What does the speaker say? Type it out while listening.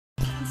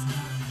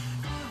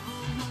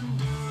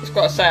Just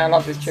gotta say I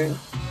love this tune.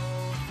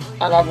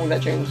 I love all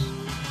their tunes.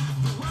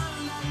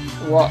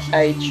 What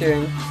a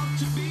tune.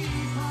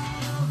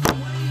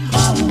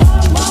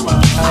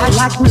 I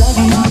like to love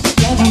you,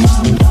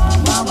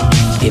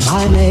 if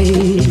I may.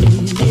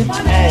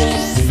 Hey,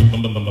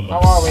 how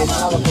are we? It's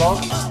another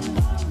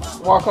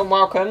vlog.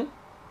 Welcome.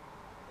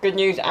 Good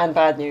news and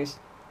bad news.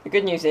 The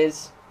good news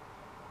is,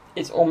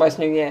 it's almost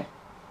New Year.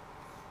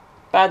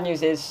 Bad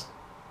news is,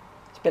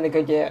 it's been a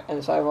good year and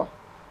it's over.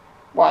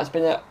 Well, it's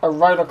been a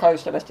roller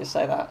coaster, let's just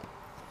say that.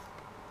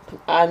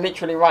 And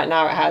literally right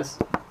now it has,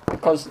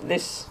 because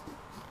this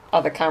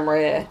other camera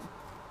here,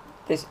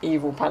 this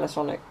evil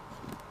Panasonic.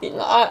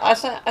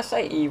 I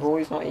say evil,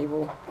 he's not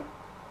evil.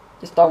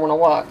 Just don't want to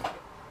work.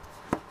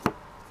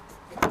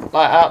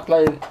 Like I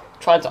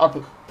tried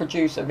to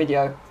produce a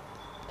video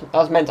I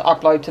was meant to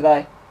upload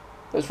today.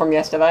 It was from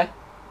yesterday.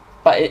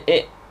 But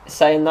it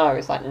saying no,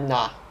 it's like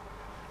nah.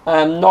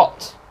 I'm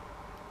not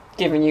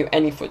giving you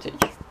any footage.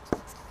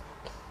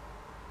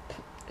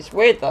 It's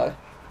weird though.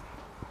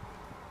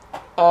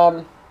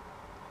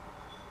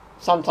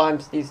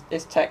 Sometimes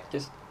this tech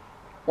just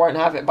won't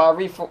have it, but I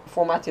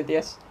reformatted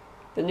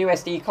the new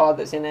SD card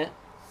that's in it.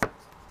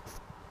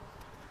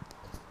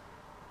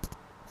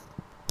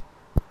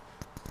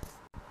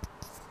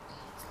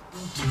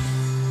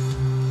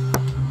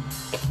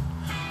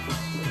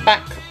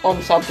 Back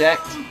on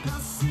subject,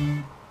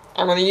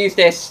 I'm going to use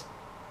this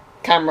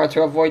camera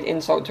to avoid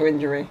insult to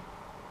injury.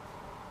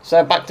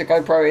 So back to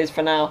GoPro is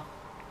for now,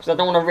 because I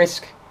don't want to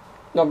risk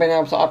not being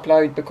able to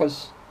upload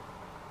because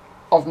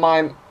of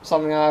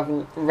something I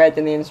haven't read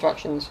in the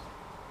instructions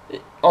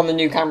on the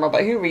new camera.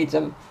 But who reads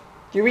them?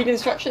 Do you read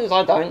instructions?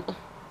 I don't.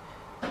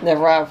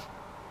 Never have.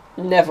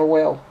 Never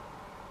will.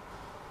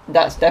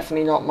 That's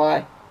definitely not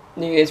my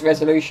New Year's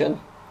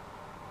resolution.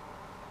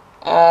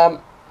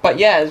 But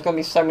yeah, there's going to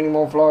be so many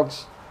more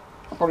vlogs.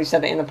 I've probably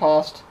said it in the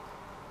past.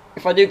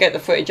 If I do get the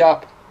footage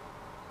up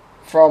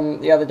from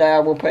the other day, I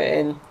will put it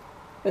in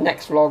the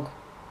next vlog.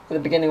 At the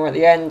beginning or at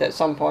the end at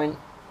some point.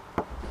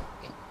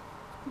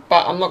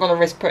 But I'm not going to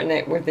risk putting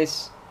it with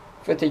this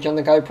footage on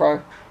the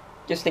GoPro.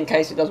 Just in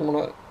case it doesn't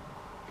want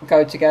to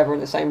go together in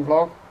the same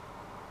vlog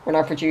when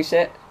I produce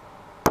it.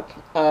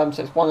 So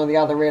it's one or the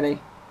other really.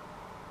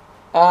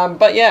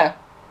 But yeah,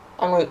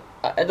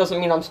 it doesn't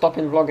mean I'm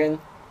stopping vlogging.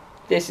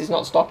 This is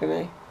not stopping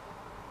me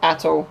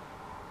at all.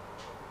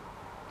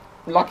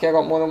 Lucky I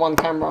got more than one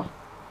camera.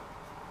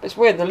 It's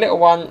weird, the little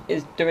one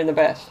is doing the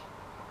best.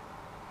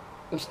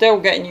 I'm still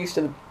getting used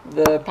to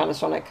the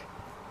Panasonic.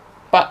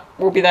 But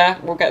we'll be there,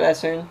 we'll get there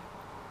soon.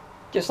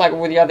 Just like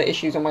all the other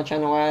issues on my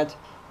channel I had.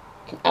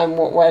 And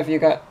whatever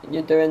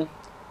you're doing.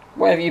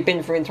 Whatever you've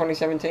been through in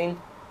 2017.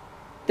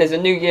 There's a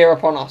new year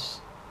upon us.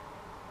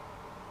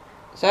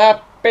 So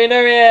Happy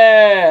New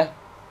Year!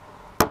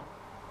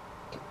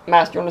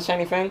 Mas, do you want to say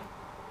anything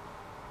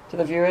to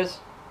the viewers?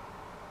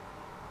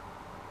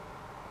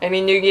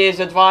 Any New Year's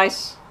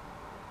advice?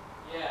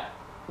 Yeah.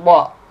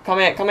 What? Come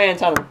here and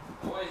tell them.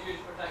 Always use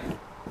protection.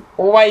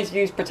 Always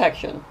use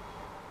protection.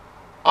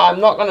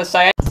 I'm not going to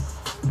say it.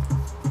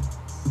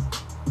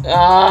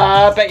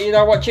 I bet you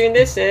know what tune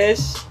this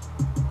is.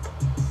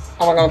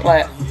 Am I going to play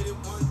it?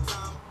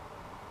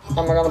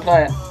 Am I going to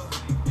play it?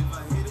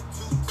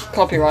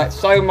 Copyright.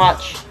 So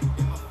much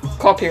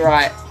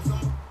copyright.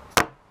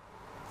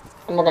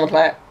 I'm not going to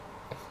play it.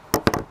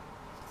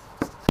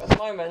 At the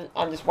moment,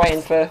 I'm just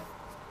waiting for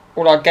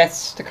all our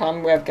guests to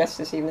come. We have guests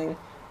this evening.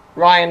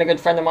 Ryan, a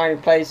good friend of mine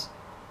who plays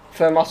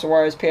for Muscle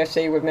Warriors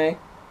PFC with me.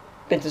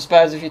 Been to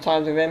Spurs a few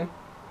times with him.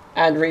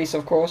 And Reese,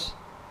 of course.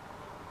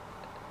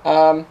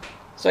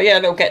 So yeah,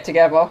 a little get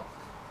together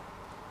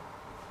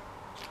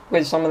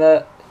with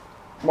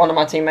one of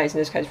my teammates, in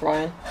this case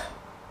Ryan.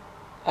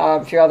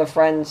 A few other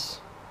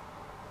friends.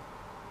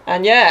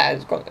 And yeah,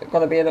 it's got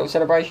to be a little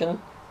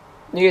celebration.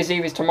 New Year's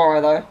Eve is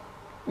tomorrow though.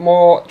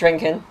 More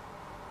drinking.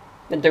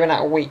 Been doing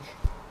that a week.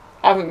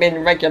 I haven't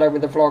been regular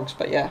with the vlogs,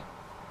 but yeah.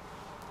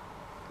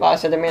 Like I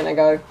said a minute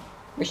ago,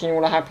 wishing you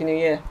all a Happy New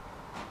Year.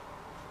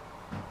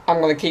 I'm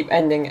going to keep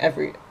ending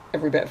every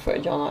bit of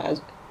footage on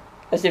it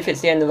as if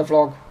it's the end of the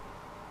vlog.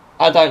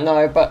 I don't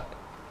know, but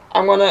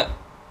I'm going to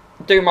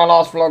do my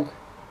last vlog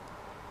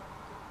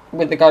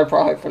with the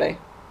GoPro, hopefully.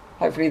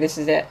 Hopefully this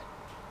is it.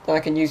 Then I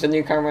can use the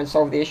new camera and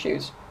solve the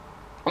issues.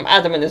 I'm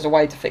adamant there's a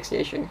way to fix the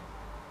issue.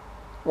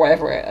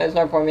 Whatever it is, there's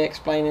no point in me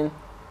explaining.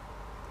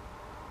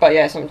 But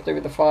yeah, something to do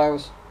with the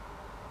files.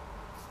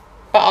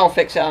 But I'll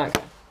fix it, I don't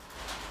care.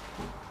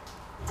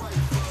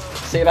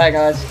 See you later,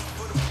 guys.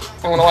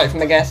 I'm going to wait for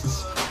my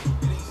guests.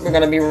 We're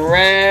going to be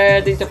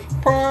ready to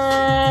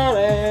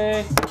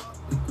party.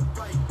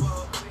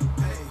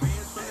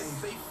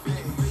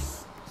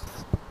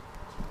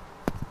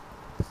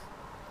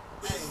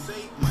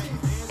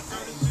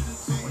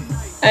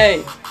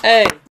 Hey.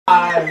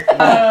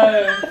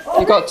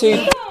 You got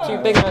two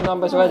big man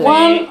numbers ready.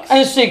 1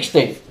 and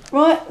 60.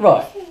 Right.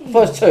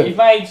 First two. You've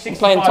made 65p.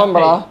 Playing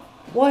Tombola.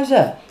 Why is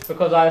that?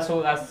 Because I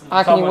saw that's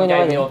How can you someone win gave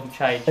already? me all the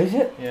change. Is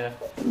it? Yeah.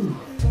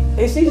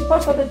 Is he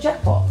supposed to have the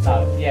jackpot?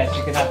 No, yes,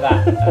 you can have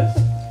that.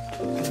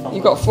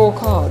 You got 4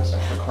 cards. The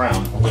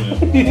crown for winning.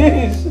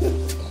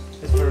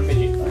 It's for a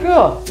midget.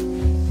 God.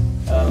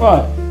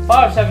 Right.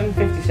 5, 7,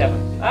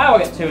 57. Ah,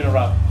 we'll get 2 in a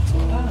row.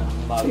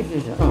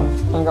 Oh.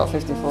 I got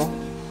 54.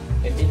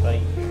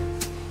 53.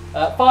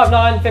 5,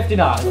 9,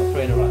 59. I've got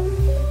 3 in a row.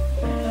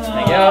 There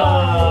you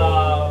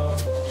go.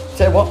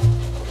 Say what?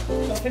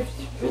 Got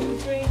 53.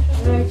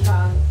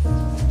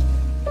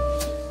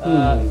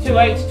 2,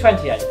 8,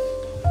 28.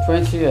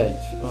 28.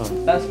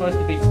 Right. That's supposed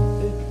to be.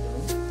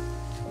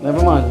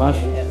 Never mind, Mash.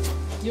 Yeah.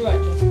 You're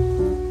right,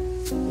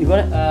 John. You got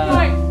it?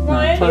 Right,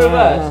 Ryan. The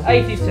reverse.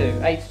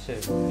 82.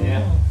 82.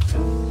 Yeah.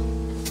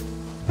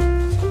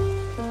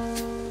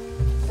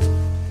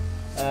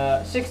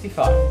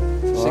 65.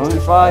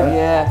 65, Right.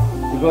 yeah.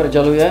 You got it,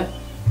 Jalu, yeah?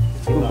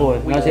 Good boy.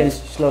 Nice and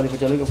slowly for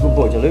Jalu. Good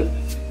boy, Jalu.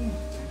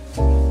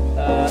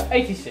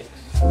 86.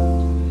 2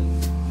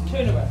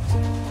 in a row.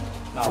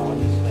 No,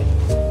 obviously.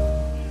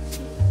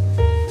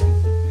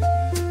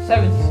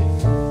 76.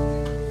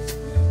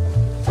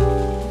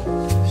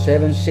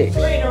 7-6.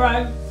 3 in a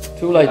row.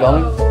 Too late,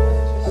 darling.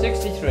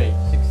 63.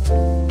 60.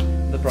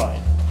 The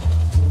bride.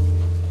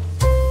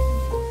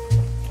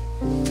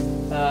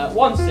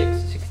 1,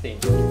 6, 16.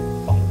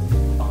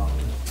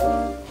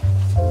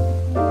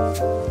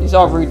 These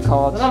are rude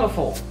cards. The number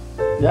 4.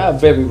 Yeah,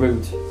 very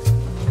rude.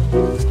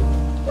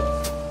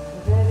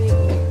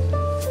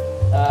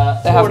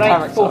 They have 48,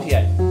 character.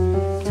 48.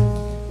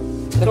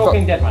 They've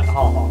Talking got, dead man.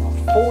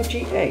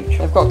 48.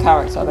 they've got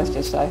character, let's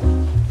just say.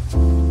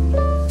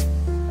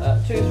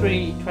 2,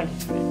 3,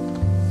 23.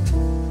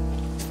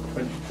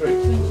 23.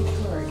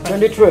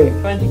 23.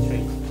 23.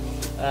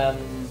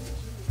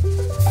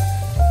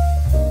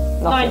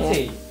 Nothing,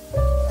 90. yeah.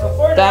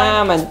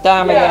 Damn and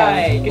damn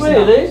again. Yay, good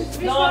Really? stuff.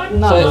 This one?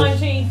 No.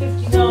 19,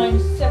 59,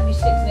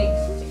 76, and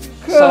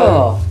 86.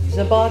 God. It's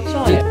about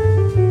time.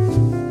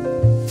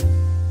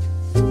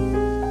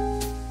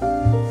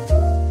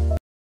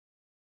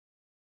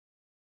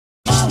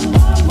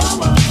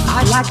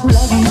 I'd like to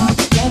love you,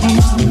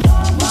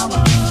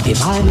 if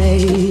I may.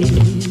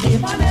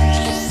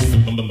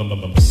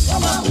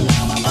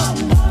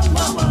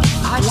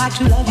 I'd like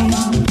to love you,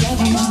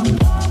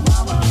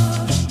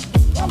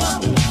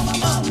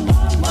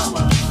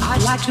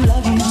 I'd like to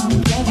love you,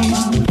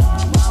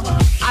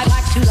 I'd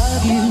like to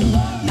love you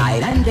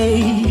night and day,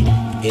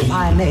 if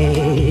I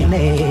may.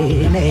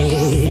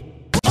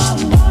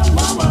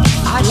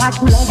 I'd like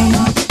to love you,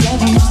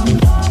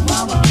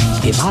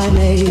 if I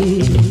may.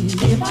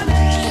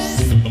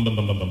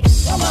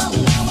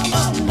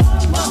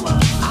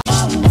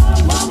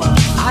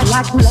 I'd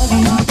like to love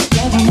you,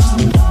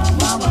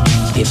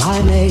 if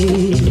I may.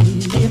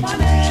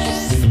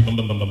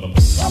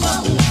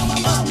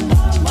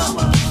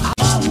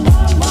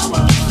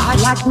 I'd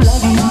like to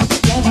love you,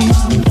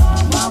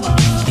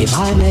 if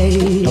I may.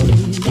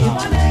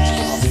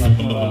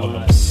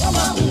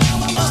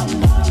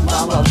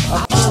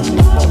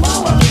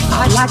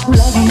 I'd like to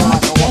love you,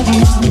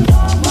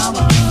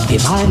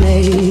 if I may.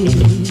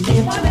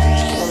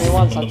 I mean,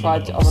 once I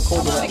recorded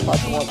it and tried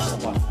to watch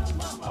it.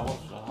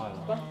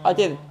 I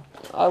did.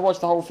 I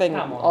watched the whole thing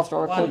Come on. after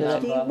I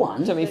recorded it.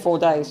 One. It took me 4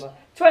 days.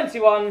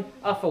 21,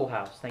 a full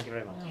house. Thank you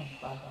very much.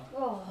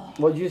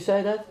 What did you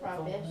say, Dad?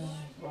 Rubbish.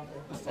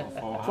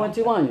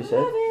 21, you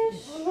said?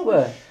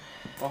 Where?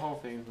 The whole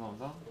thing's not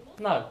done.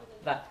 No,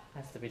 that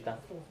has to be done.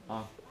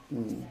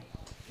 Mm.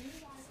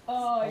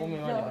 Oh, All me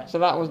money back. So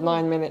that was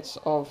 9 minutes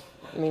of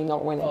me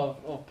not winning.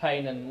 Of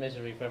pain and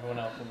misery for everyone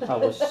else.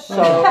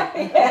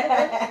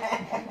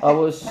 I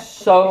was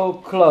so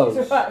close.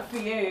 It's right for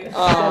you.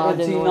 Oh, I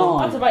didn't win.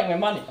 I had to 79 make my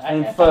money back.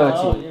 and That's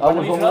 30. how I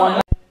would have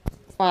won.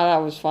 Wow,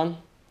 that was fun.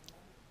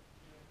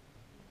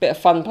 Bit of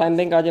fun playing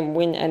bingo. I didn't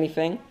win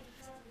anything.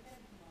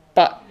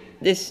 But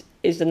this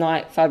is the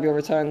night Fabio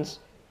returns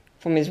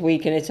from his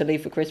week in Italy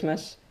for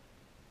Christmas.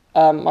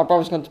 My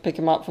brother's gone to pick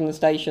him up from the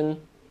station.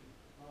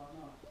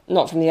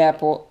 Not from the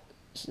airport,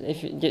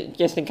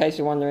 just in case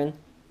you're wondering.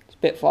 It's a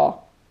bit far.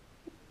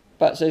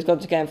 But so he's gone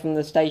to get him from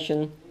the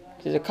station.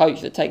 There's a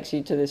coach that takes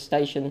you to this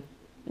station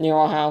near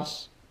our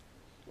house.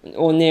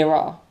 Or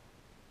nearer.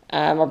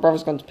 My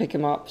brother's gone to pick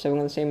him up, so we're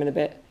going to see him in a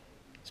bit.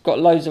 He's got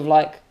loads of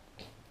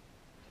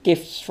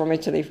gifts from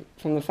Italy,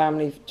 from the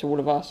family to all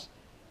of us.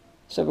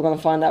 So we're going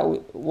to find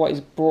out what he's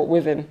brought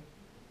with him.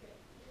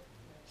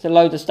 It's a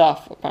load of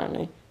stuff,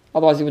 apparently.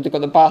 Otherwise he would have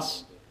got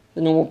the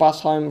normal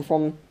bus home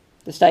from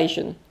the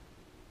station.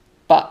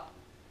 But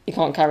he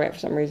can't carry it for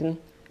some reason.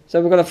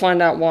 So we're going to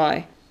find out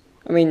why.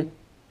 I mean,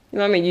 you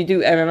know what I mean? You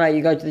do MMA,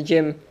 you go to the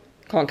gym,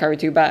 can't carry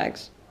 2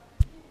 bags.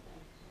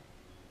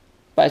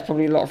 But it's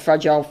probably a lot of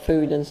fragile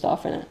food and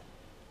stuff in it.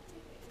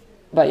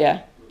 But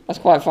yeah, that's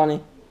quite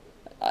funny.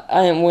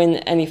 I didn't win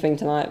anything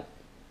tonight.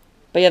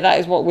 But yeah, that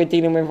is what we're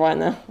dealing with right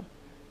now.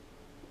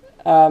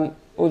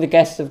 All the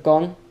guests have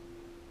gone.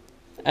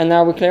 And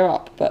now we clear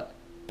up. But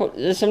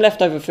there's some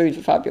leftover food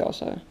for Fabio,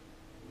 so.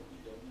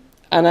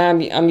 And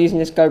I'm using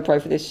this GoPro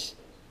for this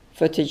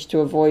footage to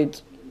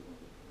avoid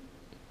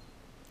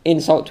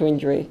insult to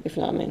injury, if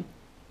you know what I mean.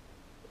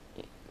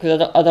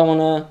 Because I don't want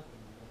to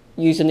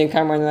use a new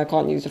camera and then I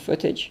can't use the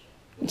footage.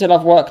 until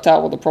I've worked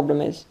out what the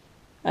problem is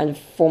and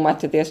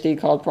formatted the SD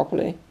card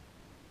properly.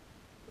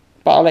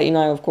 But I'll let you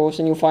know, of course,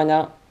 and you'll find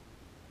out.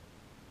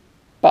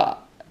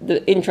 But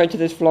the intro to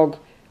this vlog,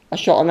 I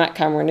shot on that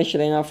camera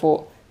initially, and I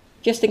thought,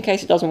 just in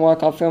case it doesn't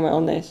work, I'll film it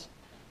on this.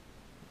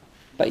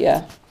 But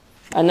yeah.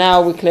 And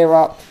now we clear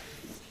up.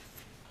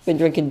 Been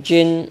drinking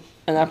gin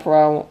and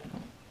Aperol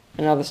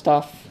and other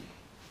stuff.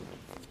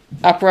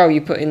 Aperol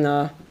you put in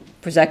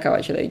Prosecco,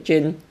 actually.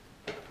 Gin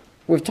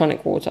with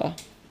tonic water.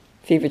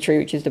 Fever Tree,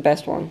 which is the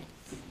best one.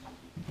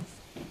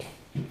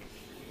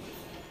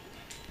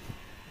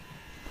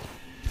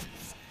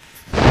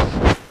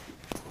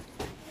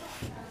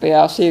 But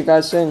yeah, I'll see you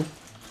guys soon.